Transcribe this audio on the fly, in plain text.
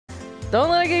Don't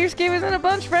let it get your scabies in a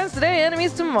bunch, friends today,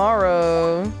 enemies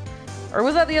tomorrow. Or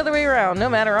was that the other way around? No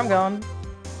matter, I'm gone.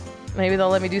 Maybe they'll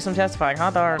let me do some testifying,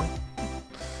 huh, darn.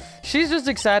 She's just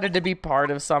excited to be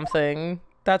part of something.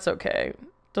 That's okay.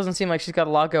 Doesn't seem like she's got a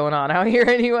lot going on out here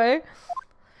anyway.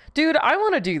 Dude, I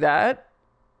want to do that.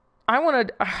 I want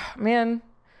to... man,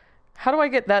 how do I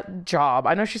get that job?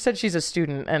 I know she said she's a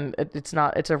student and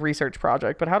it's a research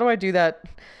project, but how do I do that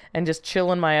and just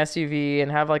chill in my SUV and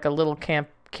have like a little camp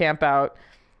out,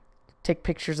 take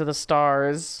pictures of the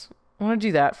stars? I want to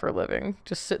do that for a living.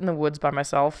 Just sit in the woods by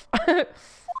myself.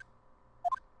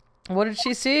 What did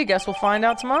she see? Guess we'll find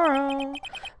out tomorrow.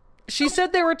 She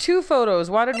said there were 2 photos.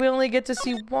 Why did we only get to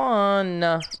see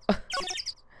 1?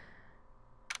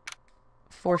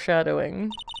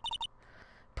 Foreshadowing.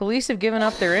 Police have given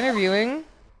up their interviewing.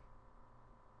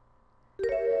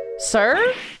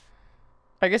 Sir?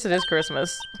 I guess it is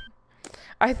Christmas.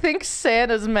 I think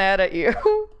Santa's mad at you.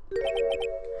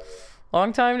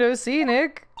 Long time no see,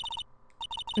 Nick.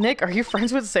 Nick, are you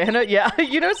friends with Santa? Yeah,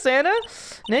 you know Santa?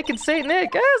 Nick and Saint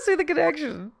Nick. I see the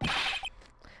connection.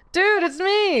 Dude, it's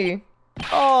me.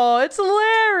 Oh, it's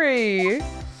Larry.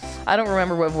 I don't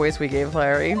remember what voice we gave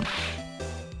Larry.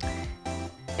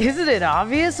 Isn't it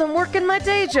obvious? I'm working my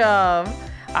day job.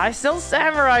 I sell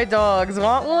samurai dogs.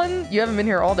 Want one? You haven't been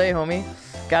here all day, homie.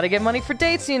 Gotta get money for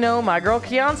dates, you know. My girl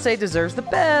Kiance deserves the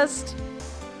best.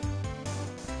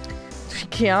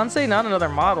 Kiance? Not another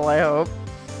model, I hope.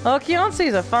 Oh,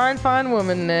 Kiance's a fine, fine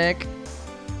woman, Nick.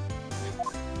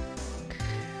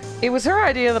 It was her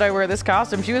idea that I wear this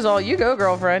costume. She was all, you go,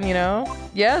 girlfriend, you know?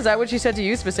 Yeah, is that what she said to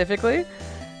you specifically?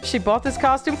 She bought this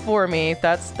costume for me.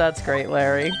 That's great,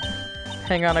 Larry.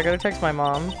 Hang on, I gotta text my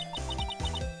mom.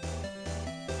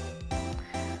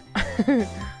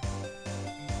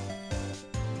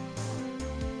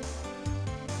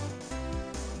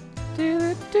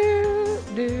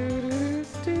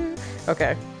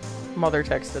 Okay. Mother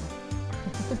texted.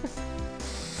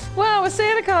 Wow, a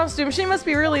Santa costume. She must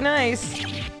be really nice.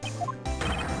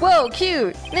 Whoa,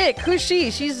 cute. Nick, who's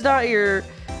she? She's not your...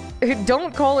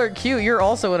 Don't call her cute. You're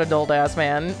also an adult-ass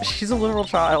man. She's a literal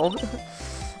child.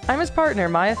 I'm his partner,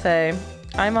 Maya Faye.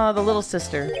 I'm the little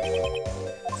sister.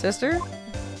 Sister?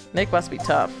 Nick must be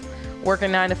tough.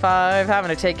 Working 9 to 5, having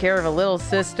to take care of a little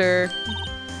sister.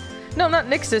 No, not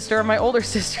Nick's sister. My older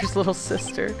sister's little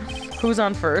sister. Who's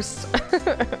on first?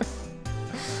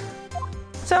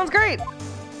 Sounds great.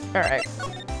 Alright.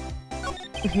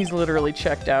 He's literally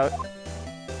checked out.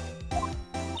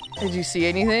 Did you see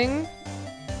anything?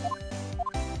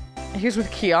 He's with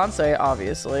Kiance,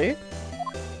 obviously.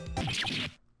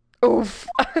 Oof.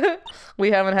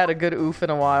 We haven't had a good oof in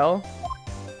a while.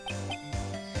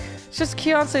 It's just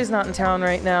Kiance's not in town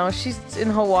right now. She's in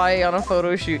Hawaii on a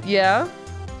photo shoot. Yeah?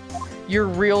 Your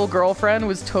real girlfriend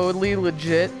was totally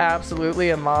legit, absolutely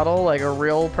a model, like a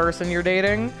real person you're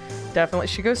dating? Definitely.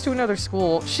 She goes to another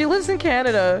school. She lives in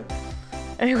Canada.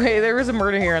 Anyway, there was a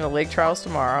murder here in the lake trials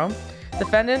tomorrow.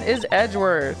 Defendant is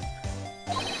Edgeworth.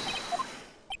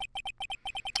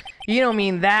 You don't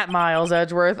mean that Miles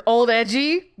Edgeworth. Old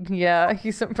Edgy? Yeah,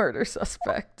 he's a murder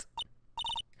suspect.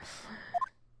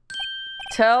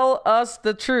 Tell us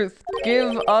the truth.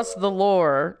 Give us the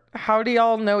lore. How do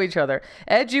y'all know each other?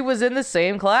 Edgy was in the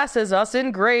same class as us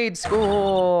in grade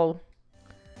school.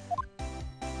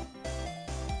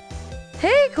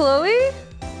 Hey, Chloe!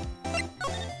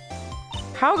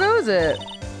 How goes it?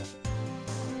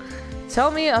 Tell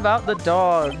me about the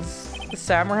dogs. The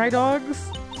samurai dogs?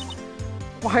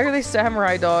 Why are they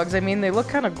samurai dogs? I mean, they look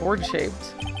kind of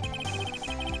gourd-shaped.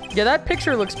 Yeah, that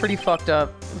picture looks pretty fucked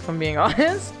up, if I'm being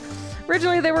honest.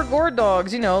 Originally, they were gourd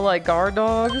dogs, you know, like guard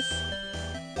dogs.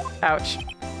 Ouch.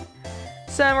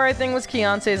 Samurai thing was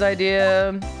Kiance's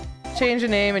idea. Change the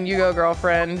name and you go,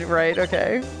 girlfriend. Right,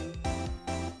 okay.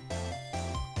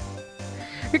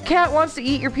 Your cat wants to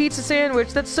eat your pizza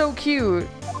sandwich. That's so cute.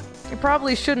 You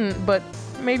probably shouldn't, but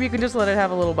maybe you can just let it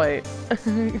have a little bite.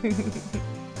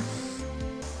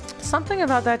 Something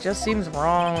about that just seems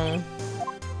wrong.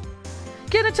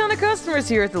 Get a ton of customers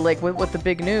here at the lake with the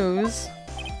big news.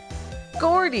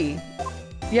 Gordy.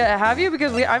 Yeah, have you?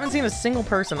 Because I haven't seen a single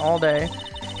person all day.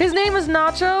 His name is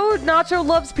Nacho. Nacho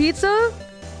loves pizza.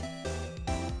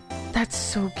 That's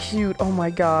so cute. Oh my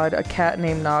god, a cat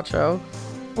named Nacho.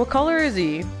 What color is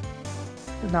he?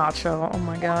 Nacho. Oh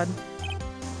my god.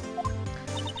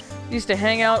 Used to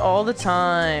hang out all the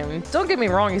time. Don't get me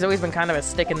wrong, he's always been kind of a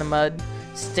stick in the mud.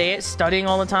 Studying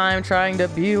all the time, trying to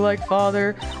be like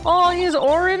father. Oh, he's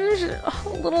orange? A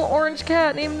little orange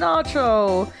cat named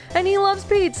Nacho. And he loves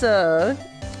pizza.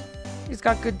 He's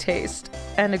got good taste.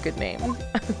 And a good name.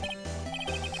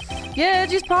 Yeah,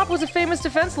 Edgy's pop was a famous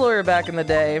defense lawyer back in the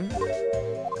day.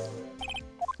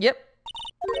 Yep.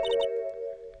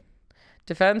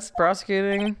 Defense,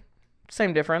 prosecuting,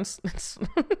 same difference.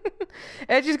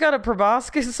 Edgy's got a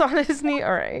proboscis on his knee.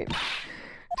 Alright.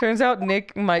 Turns out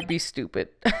Nick might be stupid.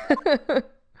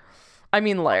 I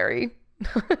mean Larry.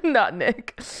 Not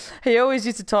Nick. He always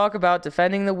used to talk about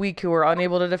defending the weak who are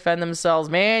unable to defend themselves.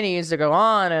 Man, he used to go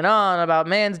on and on about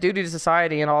man's duty to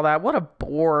society and all that. What a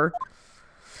bore.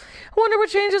 I wonder what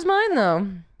changed his mind, though.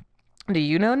 Do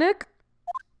you know Nick?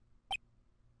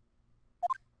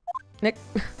 Nick?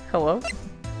 Hello?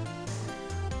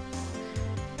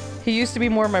 He used to be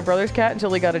more of my brother's cat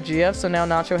until he got a GF, so now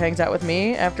Nacho hangs out with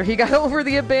me after he got over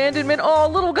the abandonment. Oh,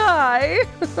 little guy!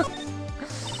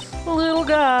 Little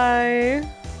guy.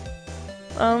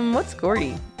 What's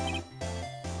Gordy?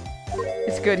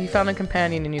 It's good, he found a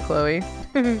companion in you, Chloe.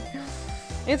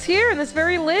 It's here in this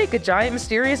very lake, a giant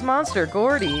mysterious monster,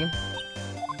 Gordy.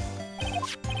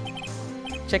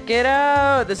 Check it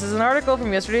out! This is an article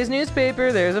from yesterday's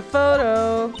newspaper. There's a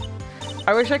photo.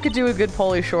 I wish I could do a good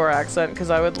Pauly Shore accent, because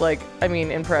I would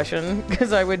impression,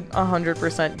 because I would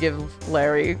 100% give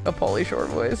Larry a Pauly Shore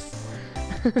voice.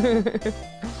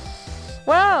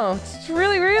 Wow, it's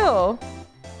really real.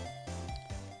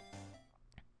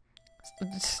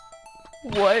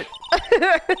 What?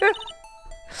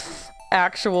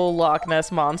 Actual Loch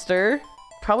Ness monster.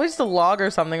 Probably just a log or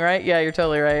something, right? Yeah, you're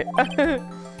totally right.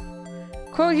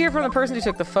 Quote here from the person who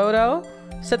took the photo.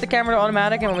 Set the camera to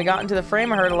automatic, and when we got into the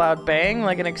frame, I heard a loud bang,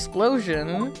 like an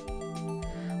explosion.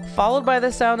 Followed by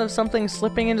the sound of something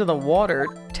slipping into the water.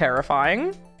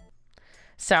 Terrifying.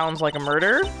 Sounds like a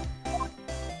murder.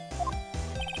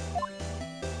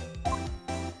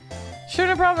 Sure,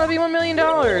 no problem. That'll be $1 million.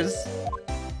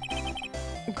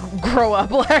 Grow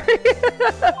up, Larry.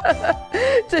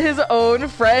 To his own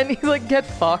friend, he's like, get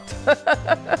fucked.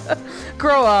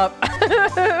 Grow up.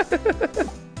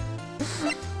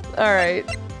 Alright.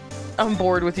 I'm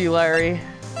bored with you, Larry.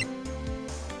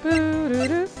 I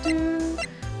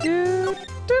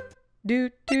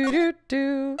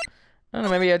don't know,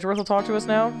 maybe Edgeworth will talk to us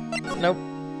now? Nope.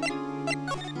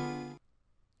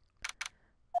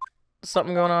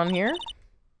 Something going on here?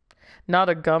 Not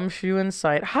a gumshoe in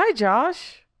sight. Hi,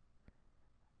 Josh!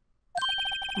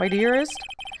 My dearest.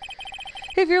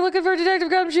 If you're looking for Detective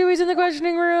Gumshoe, he's in the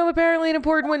questioning room. Apparently an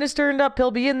important witness turned up.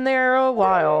 He'll be in there a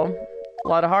while. A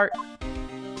lot of heart.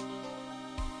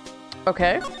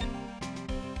 Okay.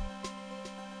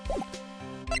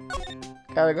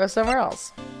 Gotta go somewhere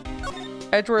else.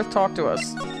 Edgeworth, talk to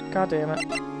us. God damn it.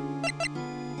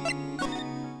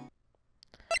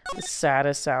 The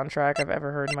saddest soundtrack I've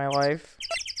ever heard in my life.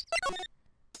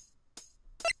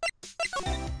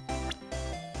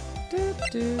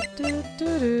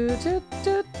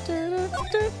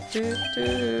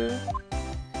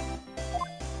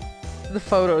 The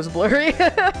photo's blurry.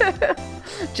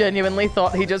 Genuinely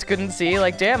thought he just couldn't see.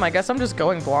 Like, damn, I guess I'm just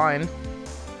going blind.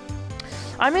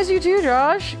 I miss you too,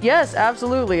 Josh. Yes,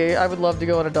 absolutely. I would love to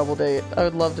go on a double date. I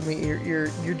would love to meet your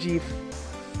Jeef.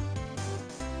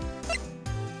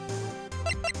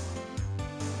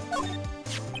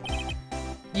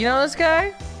 You know this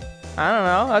guy? I don't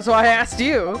know. That's why I asked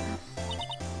you.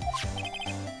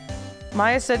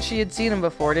 Maya said she had seen him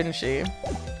before, didn't she?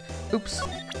 Oops.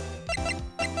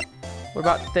 What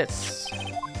about this?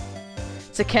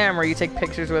 It's a camera. You take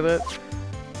pictures with it.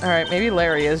 Alright, maybe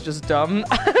Larry is just dumb.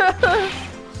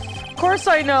 Of course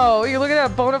I know. You're looking at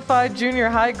a bona fide junior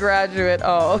high graduate.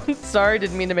 Oh, sorry.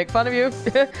 Didn't mean to make fun of you.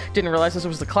 Didn't realize this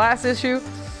was the class issue.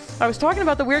 I was talking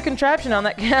about the weird contraption on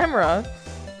that camera.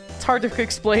 It's hard to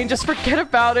explain. Just forget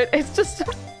about it. It's just...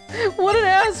 What an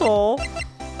asshole.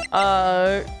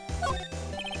 I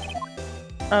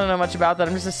don't know much about that.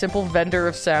 I'm just a simple vendor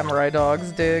of samurai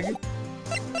dogs. Dig.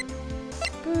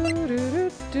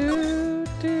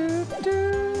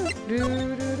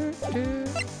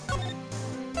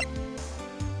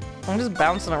 I'm just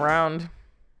bouncing around.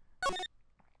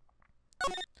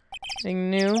 Anything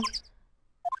new?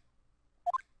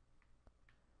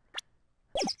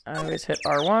 I always hit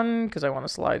R1 because I want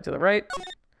to slide to the right.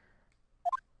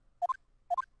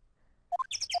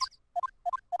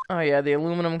 Oh yeah, the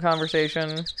aluminum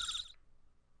conversation.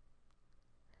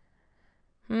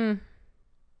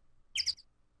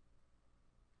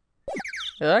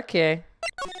 Okay.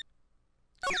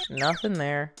 Nothing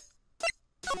there.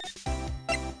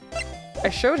 I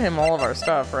showed him all of our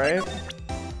stuff, right?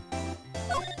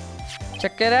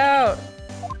 Check it out!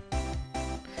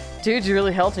 Dude, you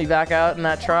really helped me back out in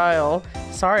that trial.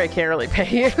 Sorry I can't really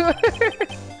pay you.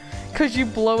 Cause you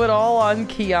blow it all on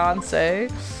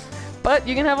Kiance. But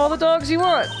you can have all the dogs you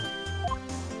want.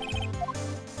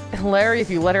 Larry, if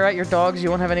you let her out your dogs, you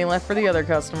won't have any left for the other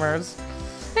customers.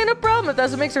 Hey, no problem if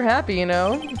that's what makes her happy, you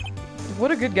know?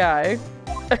 What a good guy.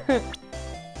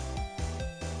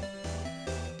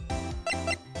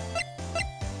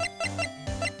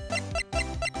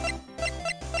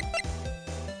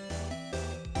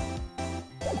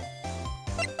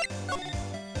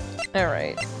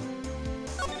 Alright.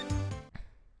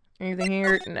 Anything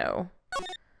here? No.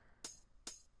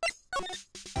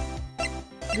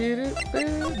 Do do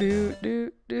do do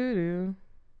do do.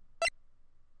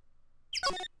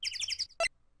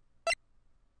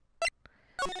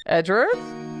 Edgeworth?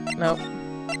 Nope.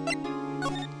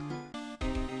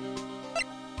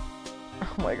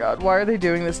 Oh my god, why are they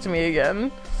doing this to me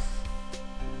again?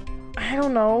 I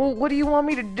don't know. What do you want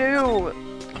me to do?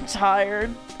 I'm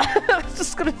tired. I'm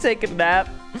just gonna take a nap.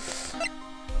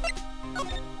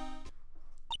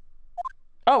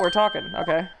 Oh, we're talking.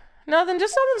 Okay. Nothing,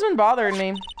 just something's been bothering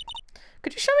me.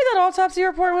 Could you show me that autopsy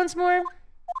report once more?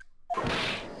 Oh,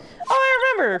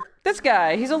 I remember! This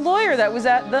guy. He's a lawyer that was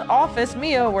at the office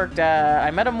Mia worked at.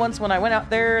 I met him once when I went out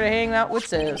there to hang out with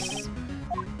Sis.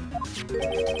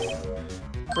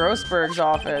 Grossberg's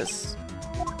office.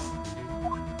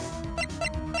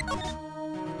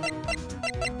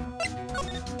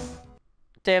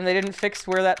 Damn, they didn't fix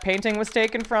where that painting was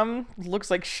taken from. Looks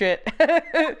like shit.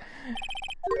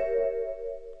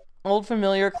 Old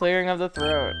familiar clearing of the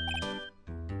throat.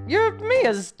 You're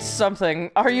Mia's something,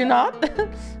 are you not?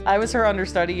 I was her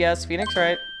understudy, yes, Phoenix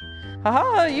Wright.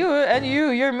 Haha,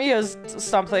 you're Mia's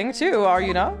something too, are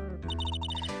you not?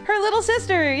 Her little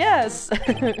sister, yes.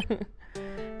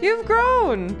 You've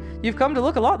grown. You've come to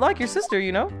look a lot like your sister,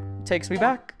 you know? Takes me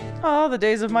back. Ah, the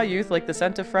days of my youth, like the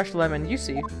scent of fresh lemon, you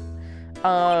see.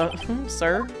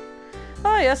 Sir?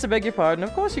 Ah, yes, I beg your pardon.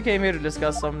 Of course you came here to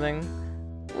discuss something.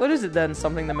 What is it then?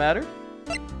 Something the matter?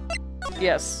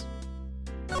 Yes.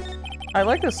 I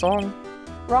like this song.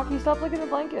 Rocky, stop licking the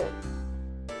blanket.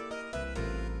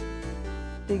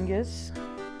 Dingus.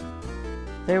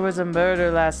 There was a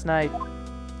murder last night.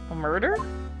 A murder?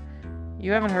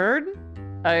 You haven't heard?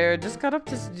 I just got up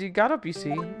you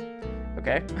see.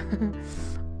 Okay.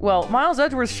 Well, Miles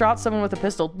Edgeworth shot someone with a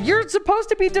pistol. You're supposed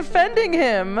to be defending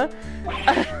him!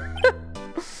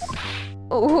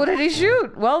 Who did he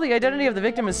shoot? Well, the identity of the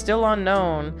victim is still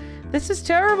unknown. This is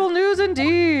terrible news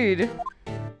indeed!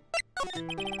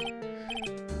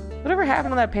 Whatever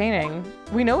happened to that painting?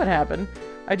 We know what happened.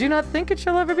 I do not think it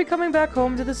shall ever be coming back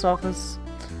home to this office.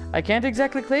 I can't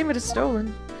exactly claim it is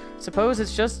stolen. Suppose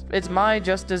it's my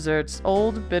just desserts.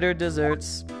 Old, bitter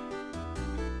desserts.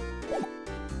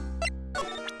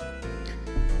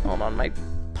 Hold on, my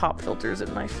pop filter's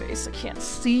in my face. I can't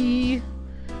see.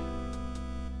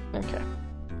 Okay.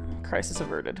 Crisis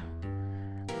averted.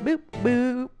 Boop,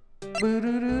 boop. Boo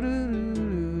doo doo doo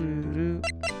doo doo.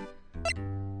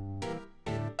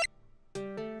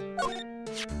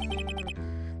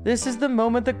 This is the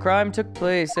moment the crime took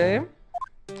place, eh?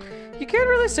 You can't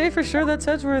really say for sure that's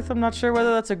Edgeworth. I'm not sure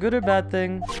whether that's a good or bad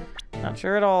thing. Not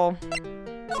sure at all.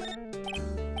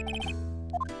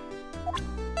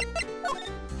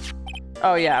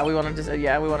 Oh yeah, we wanted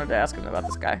to ask him about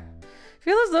this guy.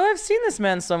 Feel as though I've seen this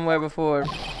man somewhere before.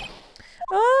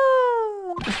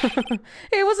 Oh,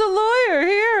 he was a lawyer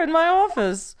here in my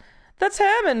office. That's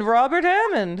Hammond, Robert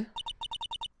Hammond.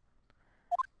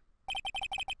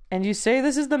 And you say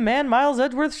this is the man Miles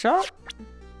Edgeworth shot?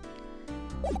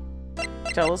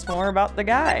 Tell us more about the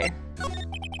guy.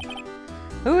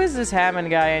 Who is this Hammond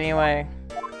guy anyway?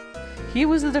 He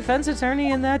was the defense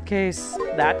attorney in that case.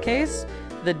 That case?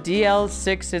 The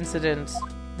DL6 incident.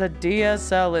 The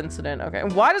DSL incident. Okay.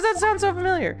 Why does that sound so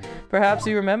familiar? Perhaps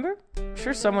you remember? I'm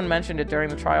sure someone mentioned it during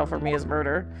the trial for Mia's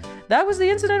murder. That was the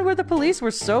incident where the police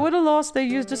were so at a loss they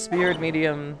used a spirit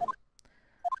medium.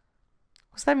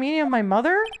 Was that medium my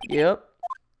mother? Yep.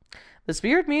 The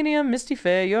spirit medium, Misty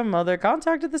Faye, your mother,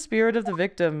 contacted the spirit of the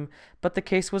victim, but the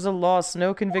case was a loss.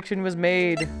 No conviction was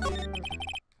made.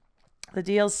 The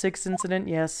DL6 incident,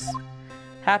 yes.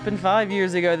 Happened 5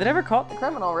 years ago. They never caught the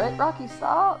criminal, right? Rocky,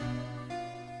 stop!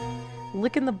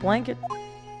 Licking the blanket.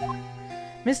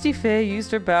 Misty Faye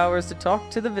used her powers to talk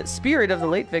to the spirit of the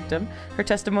late victim. Her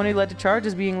testimony led to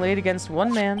charges being laid against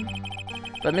one man.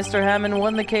 But Mr. Hammond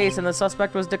won the case and the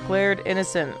suspect was declared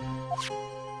innocent.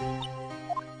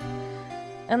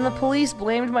 And the police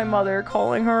blamed my mother,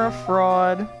 calling her a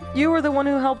fraud. You were the one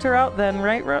who helped her out then,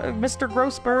 right, Mr.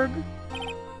 Grossberg?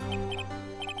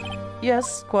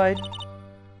 Yes, quite.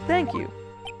 Thank you.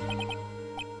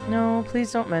 No,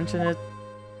 please don't mention it.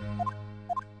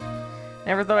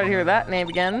 Never thought I'd hear that name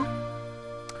again.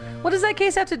 What does that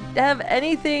case have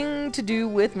anything to do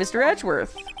with Mr.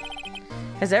 Edgeworth?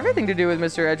 has everything to do with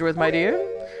Mr. Edgeworth, my dear.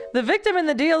 The victim in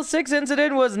the DL6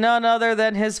 incident was none other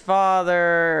than his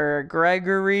father,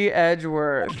 Gregory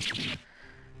Edgeworth.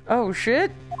 Oh,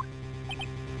 shit.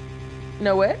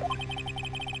 No way.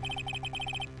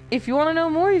 If you want to know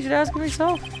more, you should ask him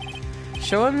yourself.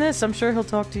 Show him this. I'm sure he'll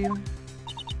talk to you.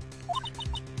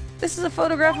 This is a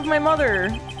photograph of my mother.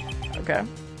 Okay.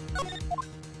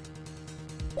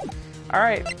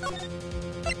 Alright.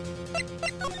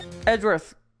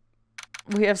 Edgeworth.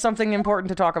 We have something important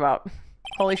to talk about.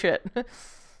 Holy shit.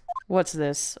 What's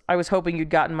this? I was hoping you'd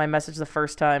gotten my message the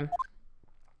first time.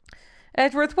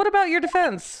 Edgeworth, what about your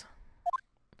defense?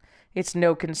 It's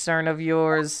no concern of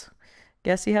yours.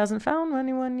 Guess he hasn't found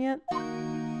anyone yet.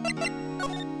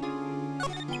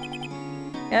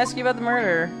 Ask you about the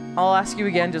murder. I'll ask you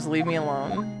again, just leave me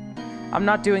alone. I'm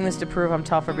not doing this to prove I'm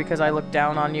tougher because I look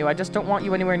down on you. I just don't want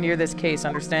you anywhere near this case,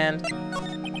 understand?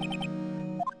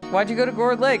 Why'd you go to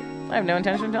Gourd Lake? I have no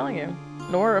intention of telling you.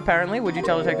 Nor, apparently, would you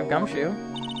tell Detective Gumshoe.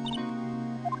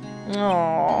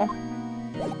 Aww.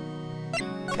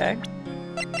 Okay.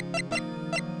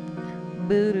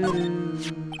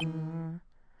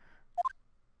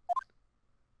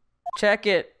 Check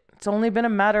it. It's only been a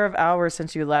matter of hours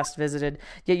since you last visited,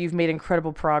 yet you've made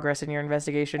incredible progress in your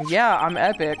investigation. Yeah, I'm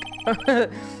epic.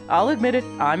 I'll admit it,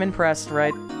 I'm impressed,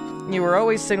 right? You were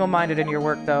always single-minded in your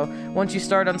work, though. Once you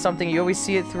start on something, you always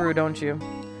see it through, don't you?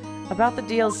 About the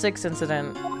DL6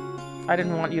 incident. I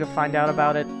didn't want you to find out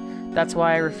about it. That's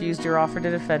why I refused your offer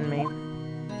to defend me.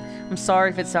 I'm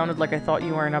sorry if it sounded like I thought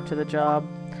you weren't up to the job.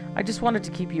 I just wanted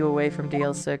to keep you away from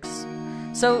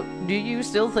DL6. So, do you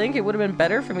still think it would have been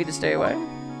better for me to stay away?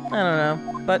 I don't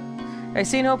know, but I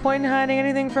see no point in hiding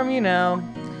anything from you now.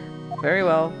 Very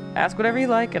well. Ask whatever you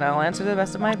like, and I'll answer to the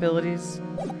best of my abilities.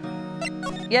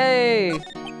 Yay!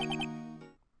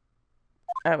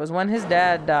 That was when his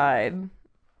dad died.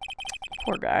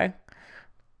 Poor guy.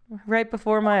 Right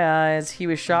before my eyes, he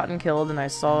was shot and killed, and I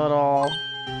saw it all.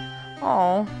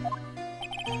 Aww.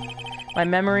 My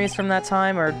memories from that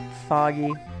time are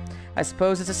foggy. I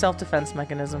suppose it's a self-defense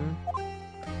mechanism.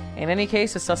 In any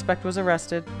case, a suspect was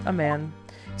arrested. A man.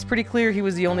 It's pretty clear he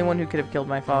was the only one who could have killed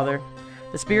my father.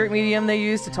 The spirit medium they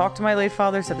used to talk to my late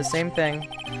father said the same thing.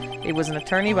 It was an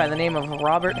attorney by the name of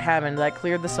Robert Hammond that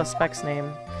cleared the suspect's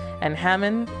name. And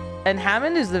Hammond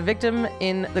is the victim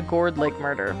in the Gourd Lake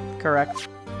murder, correct?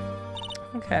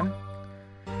 Okay.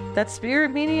 That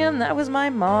spirit medium, that was my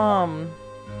mom.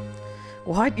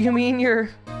 What? You mean you're...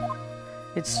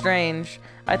 It's strange.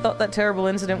 I thought that terrible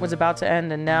incident was about to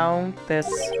end, and now this.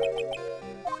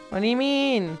 What do you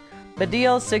mean? The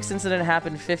DL6 incident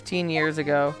happened 15 years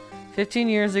ago. 15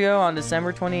 years ago on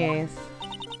December 28th.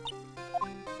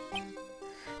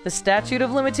 The statute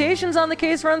of limitations on the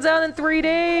case runs out in 3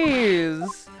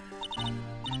 days!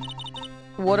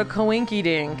 What a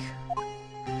coinky-dink.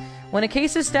 When a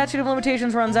case's statute of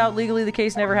limitations runs out, legally the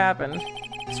case never happened.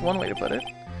 That's one way to put it.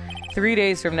 3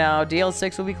 days from now,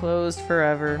 DL6 will be closed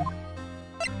forever.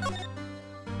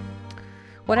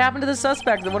 What happened to the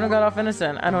suspect, the one who got off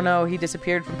innocent? I don't know, he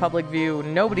disappeared from public view.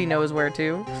 Nobody knows where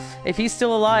to. If he's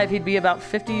still alive, he'd be about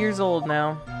 50 years old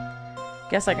now.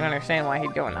 Guess I can understand why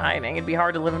he'd go into hiding. It'd be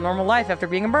hard to live a normal life after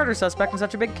being a murder suspect in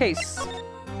such a big case.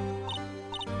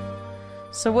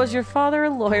 So was your father a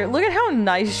lawyer? Look at how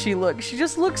nice she looks. She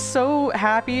just looks so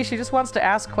happy. She just wants to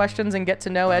ask questions and get to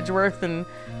know Edgeworth and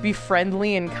be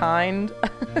friendly and kind.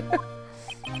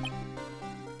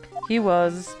 He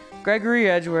was. Gregory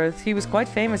Edgeworth. He was quite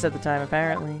famous at the time,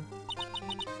 apparently.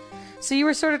 So you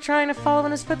were sort of trying to follow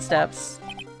in his footsteps.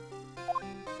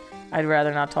 I'd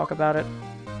rather not talk about it.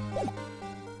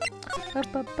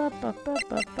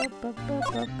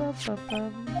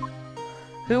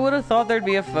 Who would have thought there'd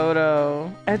be a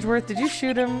photo? Edgeworth, did you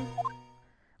shoot him?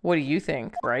 What do you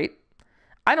think, right?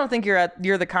 I don't think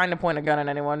you're the kind to point a gun at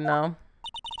anyone, no.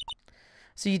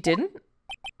 So you didn't?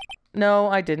 No,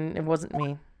 I didn't. It wasn't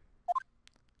me.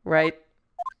 Right?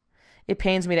 It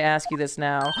pains me to ask you this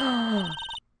now.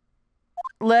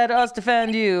 Let us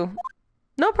defend you.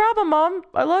 No problem, Mom.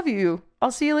 I love you.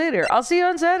 I'll see you later. I'll see you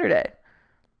on Saturday.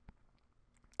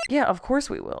 Yeah, of course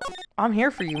we will. I'm here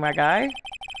for you, my guy.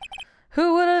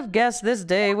 Who would have guessed this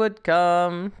day would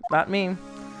come? Not me.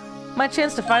 My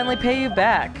chance to finally pay you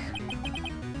back.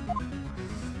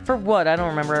 For what? I don't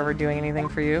remember ever doing anything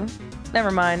for you. Never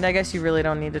mind. I guess you really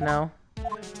don't need to know.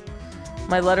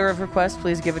 My letter of request,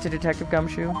 please give it to Detective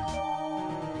Gumshoe.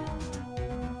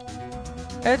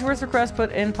 Edgeworth's request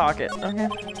put in pocket. Okay.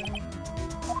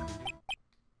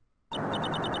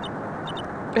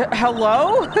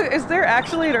 Hello? Is there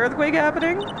actually an earthquake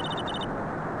happening?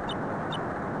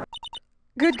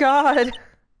 Good God.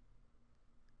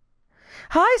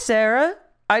 Hi, Sarah.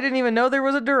 I didn't even know there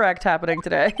was a direct happening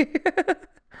today.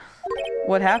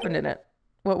 What happened in it?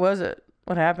 What was it?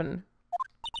 What happened?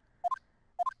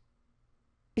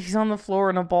 He's on the floor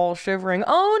in a ball shivering.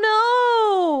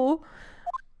 Oh no!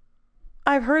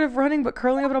 I've heard of running, but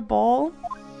curling up in a ball?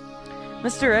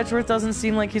 Mr. Edgeworth doesn't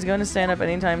seem like he's going to stand up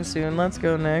anytime soon. Let's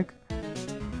go, Nick.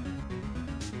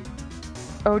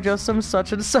 Oh, just some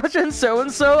such and such and so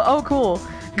and so? Oh, cool.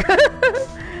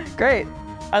 Great.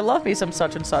 I love me some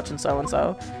such and such and so and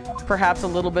so. Perhaps a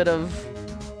little bit of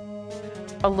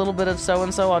so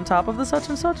and so on top of the such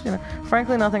and such, you know.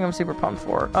 Frankly, nothing I'm super pumped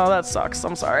for. Oh, that sucks.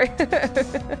 I'm sorry.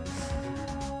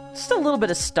 Just a little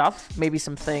bit of stuff, maybe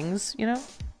some things, you know.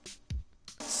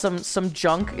 Some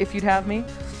junk, if you'd have me.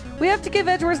 We have to give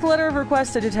Edgeworth's letter of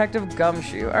request to Detective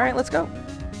Gumshoe. All right, let's go.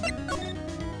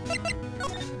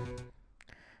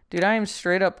 Dude, I am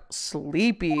straight up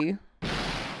sleepy.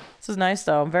 This is nice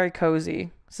though. I'm very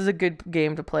cozy. This is a good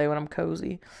game to play when I'm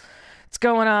cozy. What's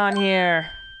going on here?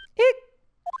 Eek.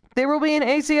 There will be an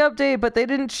AC update, but they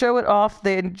didn't show it off.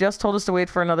 They just told us to wait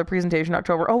for another presentation in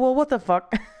October. Oh, well, what the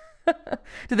fuck?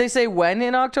 Did they say when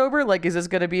in October? Like, is this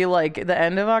going to be, like, the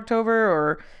end of October?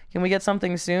 Or can we get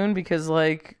something soon? Because,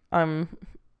 like, I'm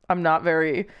not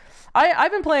very...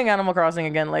 I've been playing Animal Crossing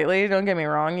again lately. Don't get me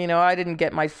wrong. You know, I didn't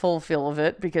get my full feel of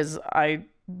it because I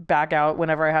back out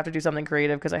whenever I have to do something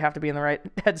creative because I have to be in the right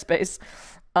headspace.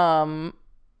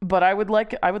 But I would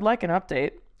like an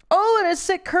update. Oh, and a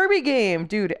sick Kirby game.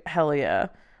 Dude, hell yeah.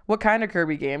 What kind of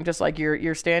Kirby game? Just like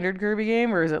your standard Kirby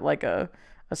game? Or is it like a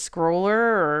scroller?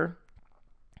 Or...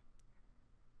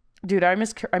 Dude, I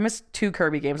miss two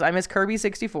Kirby games. I miss Kirby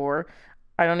 64.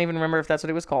 I don't even remember if that's what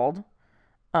it was called.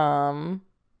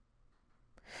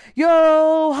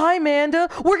 Yo, hi, Manda.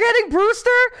 We're getting Brewster?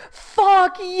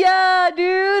 Fuck yeah,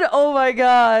 dude. Oh my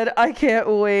god. I can't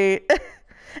wait.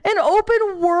 An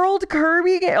open world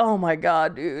Kirby game. Oh my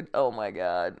god, dude. Oh my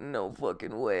god. No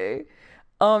fucking way.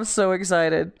 I'm so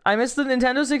excited. I miss the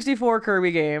Nintendo 64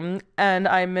 Kirby game, and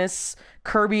I miss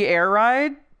Kirby Air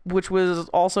Ride, which was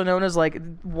also known as like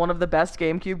one of the best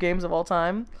GameCube games of all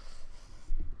time.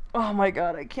 Oh my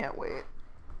god, I can't wait.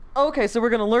 Okay, so we're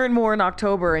gonna learn more in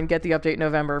October and get the update in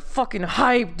November. Fucking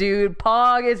hype, dude.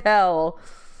 Pog as hell.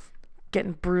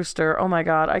 Getting Brewster. Oh my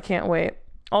god, I can't wait.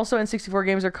 Also, N64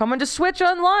 games are coming to Switch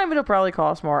Online, but it'll probably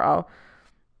cost more. Oh.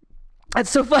 That's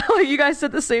so funny. You guys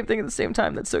said the same thing at the same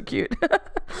time. That's so cute.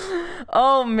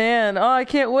 Oh, man. Oh, I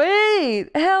can't wait.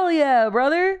 Hell yeah,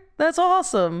 brother. That's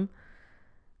awesome.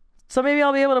 So maybe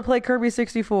I'll be able to play Kirby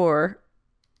 64.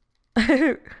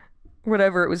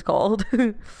 Whatever it was called.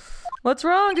 What's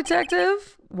wrong,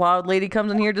 detective? Wild lady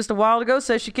comes in here just a while ago,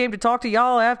 says she came to talk to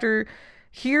y'all after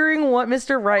hearing what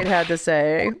Mr. Wright had to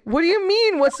say. What do you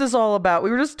mean, what's this all about? We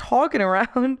were just talking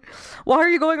around. Why are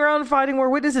you going around finding more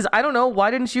witnesses? I don't know.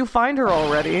 Why didn't you find her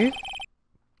already?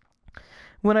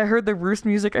 When I heard the roost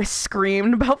music, I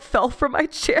screamed, about fell from my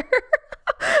chair.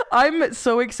 I'm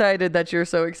so excited that you're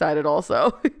so excited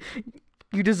also.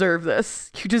 You deserve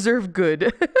this. You deserve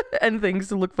good and things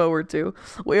to look forward to.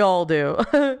 We all do.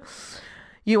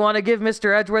 You want to give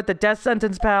Mr. Edgeworth the death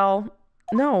sentence, pal?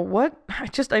 No, what?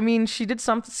 I mean, she did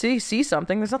see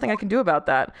something. There's nothing I can do about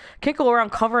that. Can't go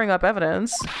around covering up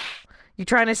evidence. You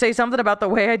trying to say something about the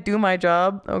way I do my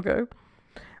job? Okay.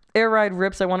 Air Ride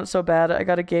rips. I want it so bad. I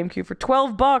got a GameCube for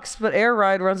 $12, but Air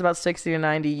Ride runs about 60 to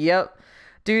 90. Yep.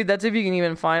 Dude, that's if you can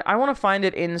even find... I want to find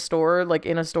it in store, like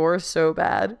in a store so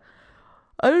bad.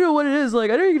 I don't know what it is.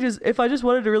 Like, I know you could just... If I just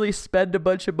wanted to really spend a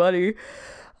bunch of money...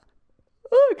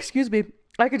 Oh, excuse me.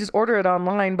 I could just order it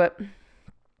online, but...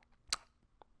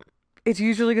 It's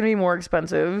usually going to be more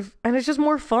expensive. And it's just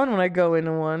more fun when I go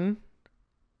into one.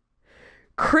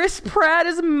 Chris Pratt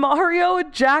is Mario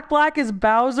and Jack Black is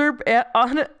Bowser.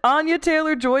 Anya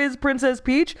Taylor-Joy is Princess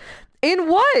Peach. In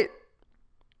what?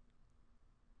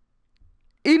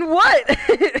 In what?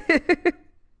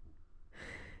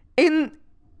 in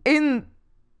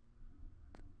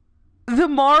the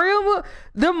Mario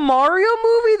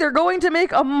movie? They're going to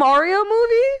make a Mario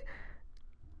movie?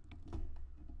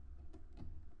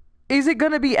 Is it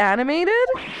going to be animated?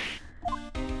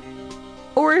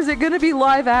 Or is it going to be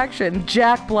live action?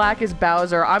 Jack Black is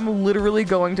Bowser. I'm literally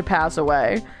going to pass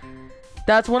away.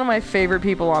 That's one of my favorite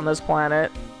people on this planet.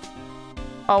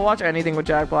 I'll watch anything with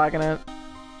Jack Black in it.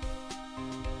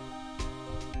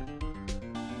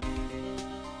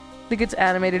 I think it's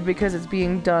animated because it's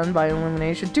being done by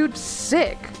Illumination. Dude,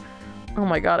 sick! Oh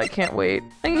my god, I can't wait.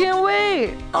 I can't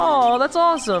wait! Oh, that's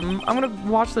awesome. I'm gonna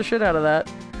watch the shit out of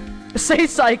that. Say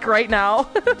psych right now.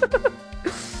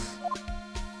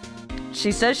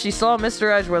 She says she saw Mr.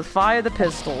 Edgeworth fire the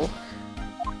pistol.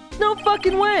 No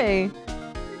fucking way!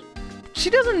 She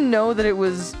doesn't know that it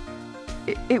was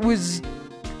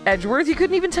Edgeworth. You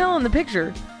couldn't even tell in the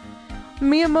picture.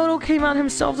 Miyamoto came out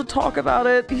himself to talk about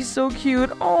it. He's so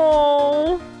cute.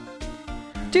 Oh,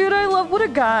 dude, I love, what a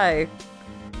guy.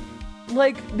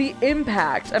 Like, the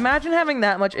impact. Imagine having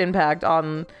that much impact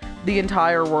on the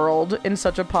entire world in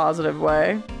such a positive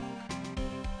way.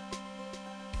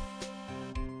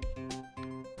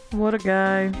 What a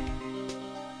guy.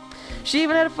 She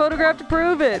even had a photograph to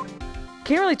prove it.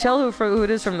 Can't really tell who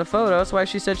it is from the photo. That's why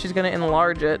she said she's gonna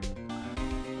enlarge it.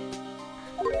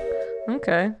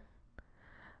 Okay.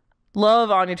 Love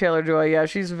Anya Taylor-Joy. Yeah,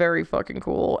 she's very fucking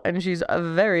cool. And she's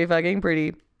very fucking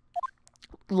pretty.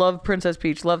 Love Princess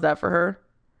Peach. Love that for her.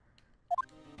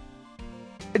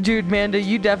 Dude, Manda,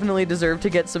 you definitely deserve to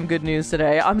get some good news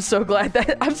today. I'm so glad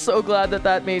that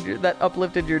that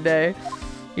uplifted your day.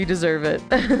 You deserve it.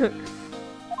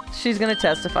 She's gonna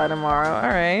testify tomorrow.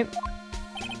 Alright.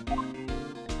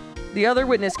 The other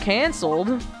witness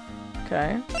canceled.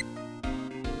 Okay.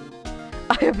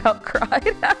 I about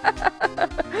cried.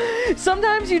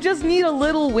 Sometimes you just need a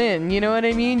little win, you know what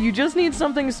I mean? You just need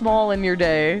something small in your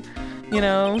day. You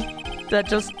know? That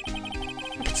just...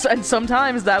 And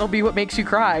sometimes that'll be what makes you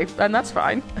cry. And that's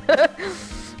fine.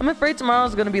 I'm afraid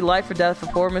tomorrow's gonna be life or death for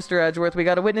poor Mr. Edgeworth. We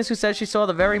got a witness who says she saw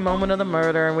the very moment of the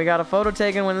murder, and we got a photo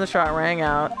taken when the shot rang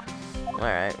out.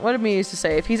 Alright, what did me used to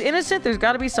say? If he's innocent, there's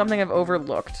gotta be something I've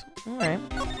overlooked. Alright.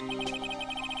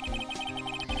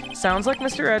 Sounds like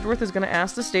Mr. Edgeworth is gonna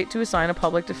ask the state to assign a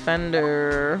public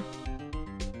defender.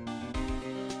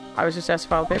 I was just asked to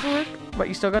file paperwork, but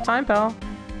you still got time, pal.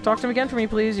 Talk to him again for me,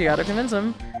 please. You gotta convince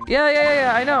him.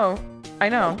 Yeah, I know. I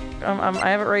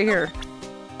have it right here.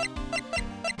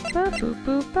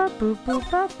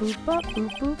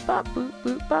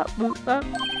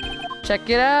 Check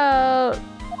it out.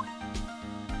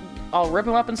 I'll rip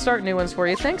them up and start new ones for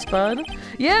you. Thanks, bud.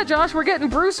 Yeah, Josh, we're getting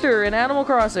Brewster in Animal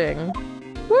Crossing.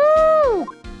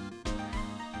 Woo!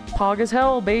 Pog as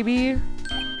hell, baby.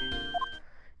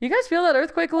 You guys feel that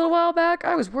earthquake a little while back?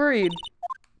 I was worried.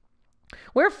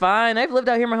 We're fine. I've lived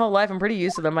out here my whole life. I'm pretty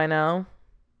used to them by now.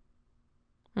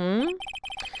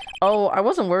 Oh, I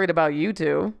wasn't worried about you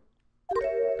two.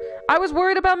 I was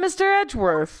worried about Mr.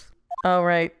 Edgeworth. Oh,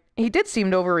 right. He did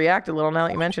seem to overreact a little now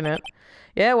that you mention it.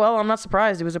 Yeah, well, I'm not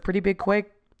surprised. It was a pretty big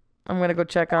quake. I'm gonna go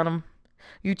check on him.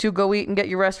 You two go eat and get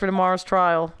your rest for tomorrow's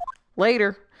trial.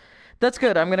 Later. That's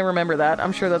good. I'm gonna remember that.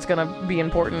 I'm sure that's gonna be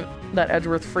important that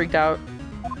Edgeworth freaked out.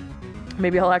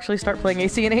 Maybe I'll actually start playing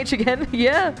ACNH again.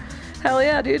 Yeah. Hell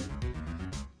yeah, dude.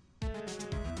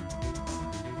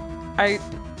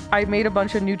 I made a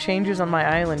bunch of new changes on my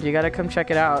island. You gotta come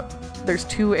check it out. There's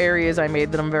 2 areas I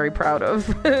made that I'm very proud of.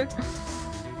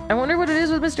 I wonder what it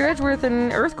is with Mr. Edgeworth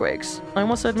and earthquakes. I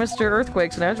almost said Mr.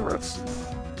 Earthquakes and Edgeworths.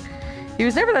 He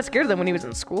was never that scared of them when he was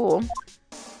in school.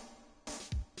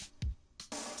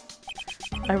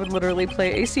 I would literally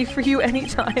play AC for you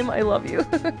anytime. I love you.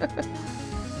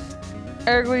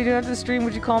 Eric, what are you doing after the stream?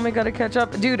 Would you call me? Gotta catch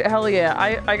up. Dude, hell yeah.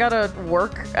 I gotta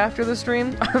work after the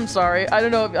stream. I'm sorry. I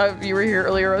don't know if you were here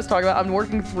earlier. I was talking about I'm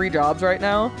working 3 jobs right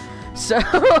now. So, I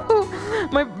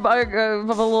have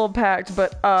a little packed,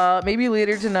 but maybe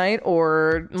later tonight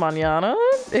or mañana,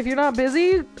 if you're not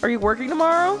busy. Are you working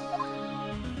tomorrow?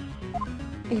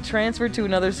 He transferred to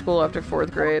another school after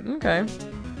 4th grade. Okay.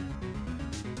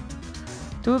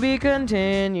 To be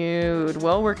continued.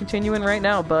 Well, we're continuing right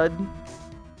now, bud.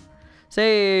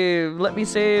 Save. Let me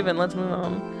save and let's move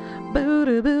on.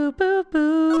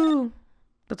 Boo-doo-boo-boo-boo.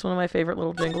 That's one of my favorite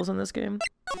little jingles in this game.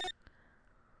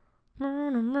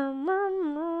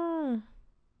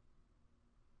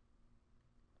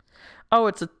 Oh,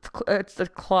 it's the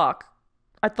clock.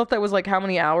 I thought that was like how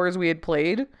many hours we had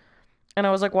played. And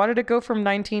I was like, why did it go from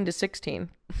 19 to 16?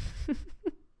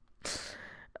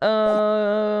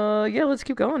 Yeah, let's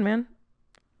keep going, man.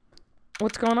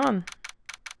 What's going on?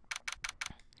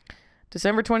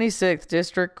 December 26th,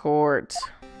 District Court.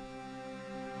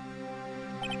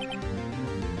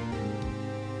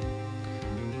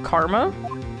 Karma?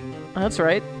 That's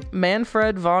right.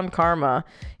 Manfred von Karma.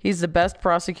 He's the best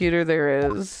prosecutor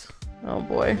there is. Oh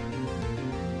boy.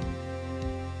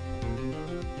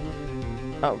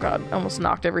 Oh god, I almost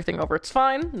knocked everything over. It's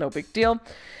fine, no big deal.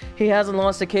 He hasn't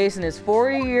lost a case in his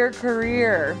 40-year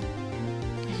career.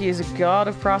 He is a god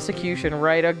of prosecution,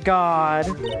 right? A god.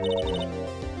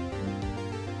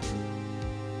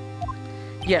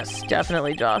 Yes,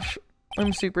 definitely, Josh.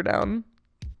 I'm super down.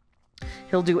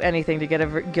 He'll do anything to get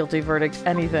a guilty verdict.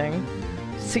 Anything.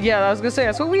 So yeah, I was gonna say,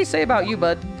 that's what we say about you,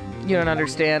 bud. You don't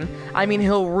understand. I mean,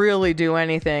 he'll really do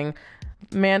anything.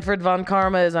 Manfred von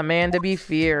Karma is a man to be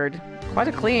feared. Quite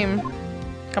a claim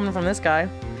coming from this guy.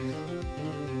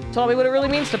 Tell me what it really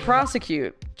means to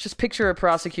prosecute. Just picture a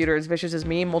prosecutor as vicious as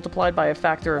me multiplied by a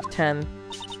factor of 10.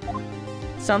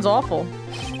 Sounds awful.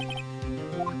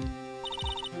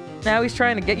 Now he's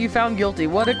trying to get you found guilty.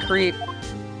 What a creep.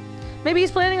 Maybe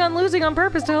he's planning on losing on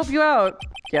purpose to help you out.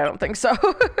 Yeah, I don't think so.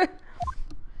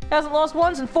 Hasn't lost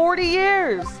once in 40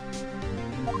 years.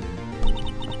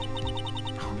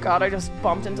 Oh god, I just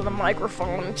bumped into the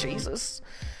microphone. Jesus.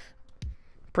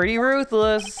 Pretty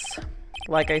ruthless.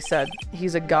 Like I said,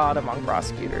 he's a god among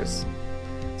prosecutors.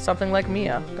 Something like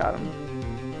Mia got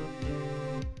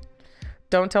him.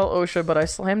 Don't tell OSHA, but I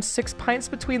slammed 6 pints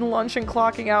between lunch and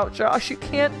clocking out, Josh. You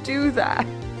can't do that.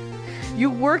 You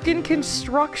work in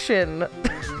construction.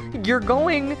 You're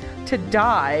going to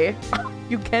die.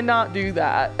 You cannot do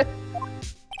that.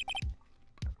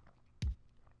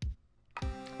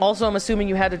 Also, I'm assuming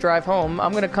you had to drive home.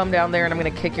 I'm gonna come down there and I'm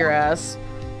gonna kick your ass.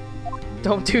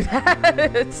 Don't do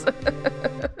that.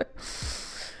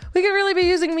 We could really be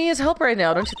using me as help right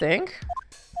now, don't you think?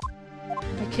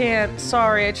 I can't.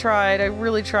 Sorry, I tried. I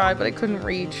really tried, but I couldn't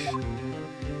reach.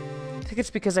 I think it's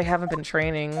because I haven't been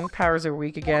training. Powers are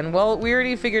weak again. Well, we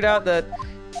already figured out that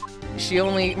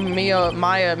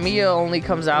Mia only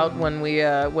comes out when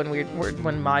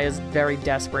when Maya's very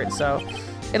desperate, so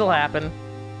it'll happen.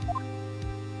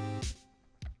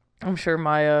 I'm sure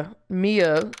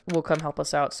Mia will come help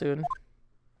us out soon.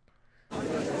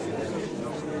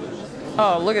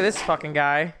 Oh, look at this fucking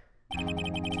guy.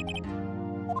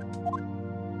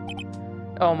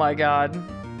 Oh my god.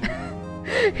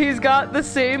 He's got the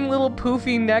same little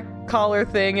poofy neck collar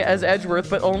thing as Edgeworth,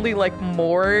 but only like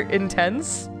more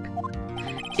intense.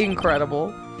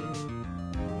 Incredible.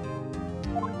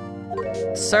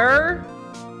 Sir?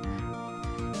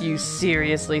 You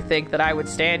seriously think that I would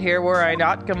stand here were I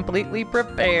not completely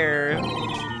prepared?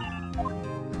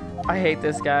 I hate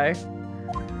this guy.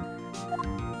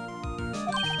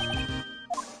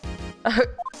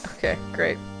 Okay,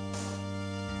 great.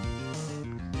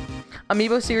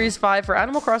 Amiibo Series 5 for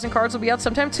Animal Crossing cards will be out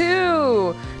sometime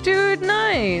too! Dude,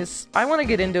 nice! I want to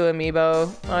get into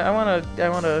Amiibo. I want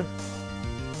to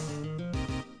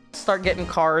start getting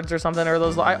cards or something, or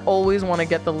those. I always want to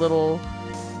get the little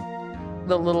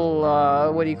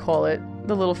what do you call it?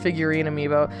 The little figurine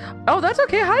amiibo. Oh, that's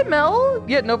okay. Hi, Mel.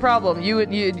 Yeah, no problem.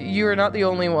 You are not the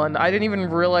only one. I didn't even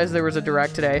realize there was a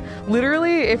direct today.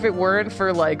 Literally, if it weren't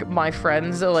for like my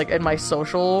friends, like in my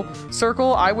social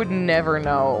circle, I would never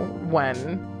know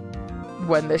when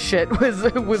this shit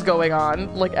was going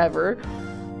on, like ever.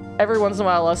 Every once in a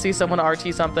while, I'll see someone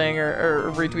RT something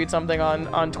or retweet something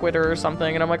on Twitter or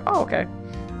something, and I'm like, oh, okay.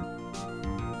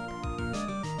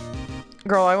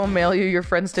 Girl, I will mail you your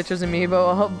friend Stitch's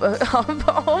amiibo.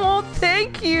 Oh,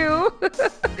 thank you.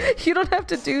 You don't have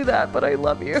to do that, but I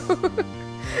love you.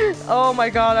 Oh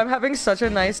my god, I'm having such a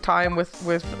nice time with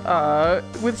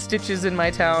Stitches in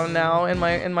my town now, on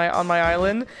my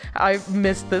island. I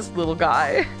miss this little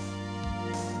guy.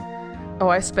 Oh,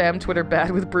 I spam Twitter bad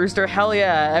with Brewster. Hell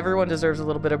yeah, everyone deserves a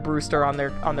little bit of Brewster on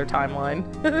their timeline.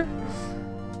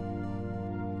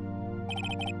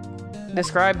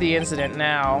 Describe the incident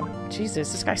now.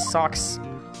 Jesus, this guy sucks.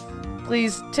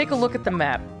 Please, take a look at the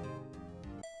map.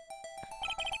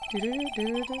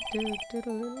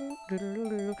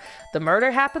 The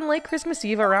murder happened late Christmas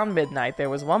Eve around midnight. There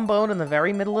was one boat in the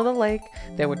very middle of the lake.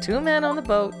 There were 2 men on the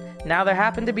boat. Now there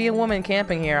happened to be a woman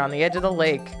camping here on the edge of the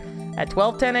lake. At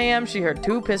 12:10 a.m., she heard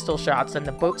 2 pistol shots, and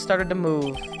the boat started to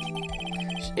move.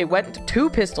 It went to 2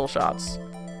 pistol shots.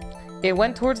 It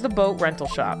went towards the boat rental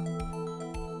shop.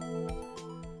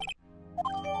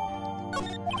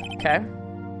 Okay.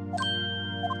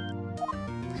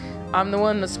 I'm the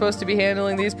one that's supposed to be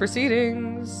handling these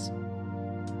proceedings.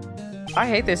 I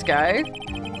hate this guy.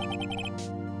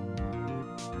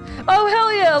 Oh,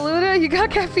 hell yeah, Luna! You got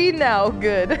caffeine now.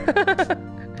 Good.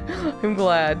 I'm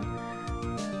glad.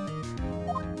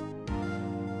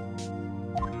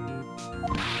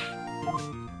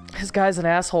 This guy's an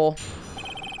asshole.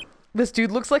 This dude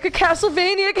looks like a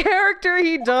Castlevania character.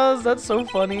 He does. That's so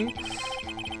funny.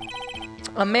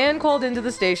 A man called into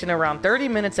the station around 30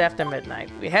 minutes after midnight.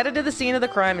 We headed to the scene of the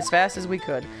crime as fast as we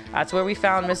could. That's where we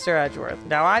found Mr. Edgeworth.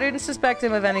 Now, I didn't suspect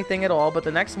him of anything at all, but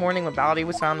the next morning a body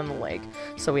was found in the lake,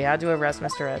 so we had to arrest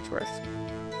Mr. Edgeworth.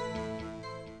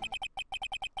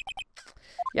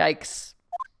 Yikes.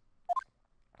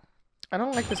 I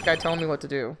don't like this guy telling me what to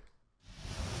do.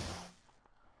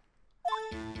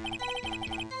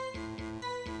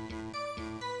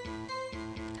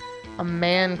 A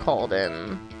man called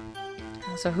in.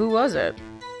 So who was it?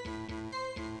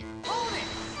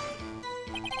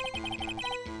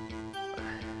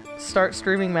 start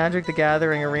streaming Magic the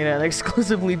Gathering Arena and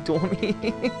exclusively duel me.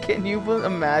 Can you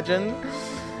imagine?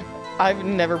 I've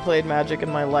never played Magic in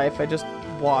my life. I just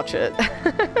watch it.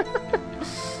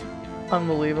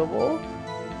 Unbelievable.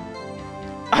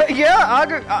 Yeah,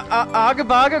 aga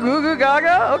baga goo goo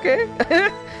gaga. Okay.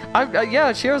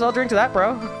 Yeah, cheers. I'll drink to that,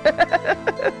 bro.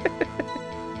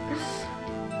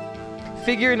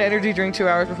 Figure an energy drink 2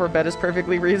 hours before bed is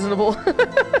perfectly reasonable.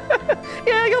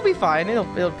 Yeah, you'll be fine. It'll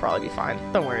probably be fine.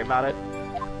 Don't worry about it.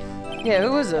 Yeah,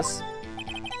 who is this?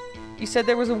 You said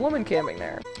there was a woman camping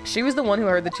there. She was the one who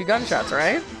heard the 2 gunshots,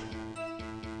 right?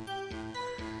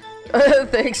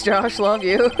 Thanks, Josh. Love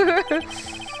you.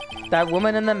 That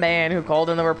woman and the man who called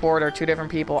in the report are 2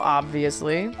 different people,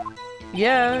 obviously.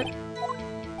 Yeah.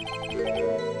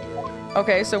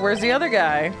 Okay, so where's the other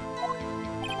guy?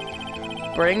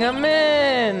 Bring him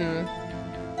in!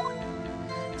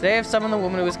 Today I've summoned the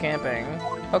woman who was camping.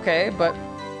 Okay, but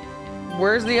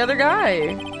where's the other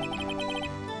guy?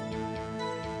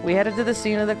 We headed to the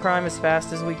scene of the crime as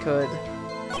fast as we could.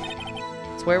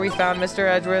 It's where we found Mr.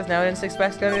 Edgeworth. Now I didn't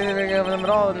expect to go over them at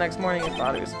all. The next morning he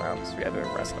thought he was found, so we had to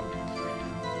arrest him.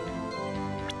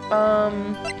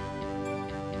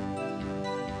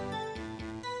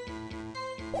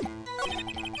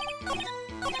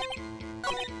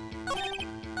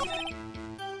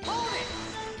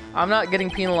 I'm not getting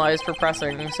penalized for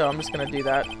pressing, so I'm just gonna do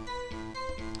that.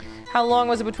 How long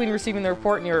was it between receiving the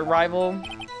report and your arrival?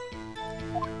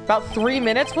 About 3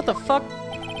 minutes? What the fuck?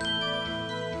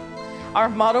 Our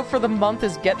motto for the month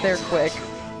is get there quick.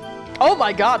 Oh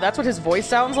my god, that's what his voice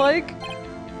sounds like?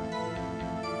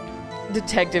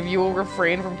 Detective, you will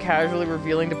refrain from casually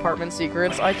revealing department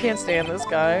secrets. I can't stand this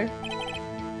guy.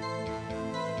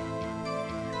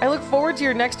 I look forward to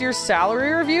your next year's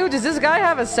salary review. Does this guy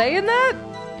have a say in that?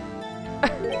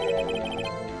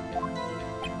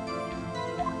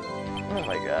 Oh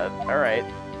my god. Alright.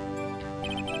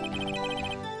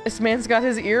 This man's got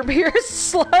his ear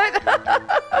pierced, slut!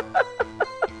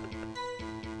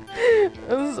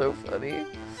 This is so funny.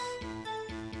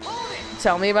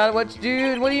 Tell me about it,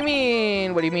 dude. What do you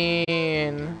mean? What do you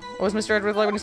mean? What was Mr. Edwards like when he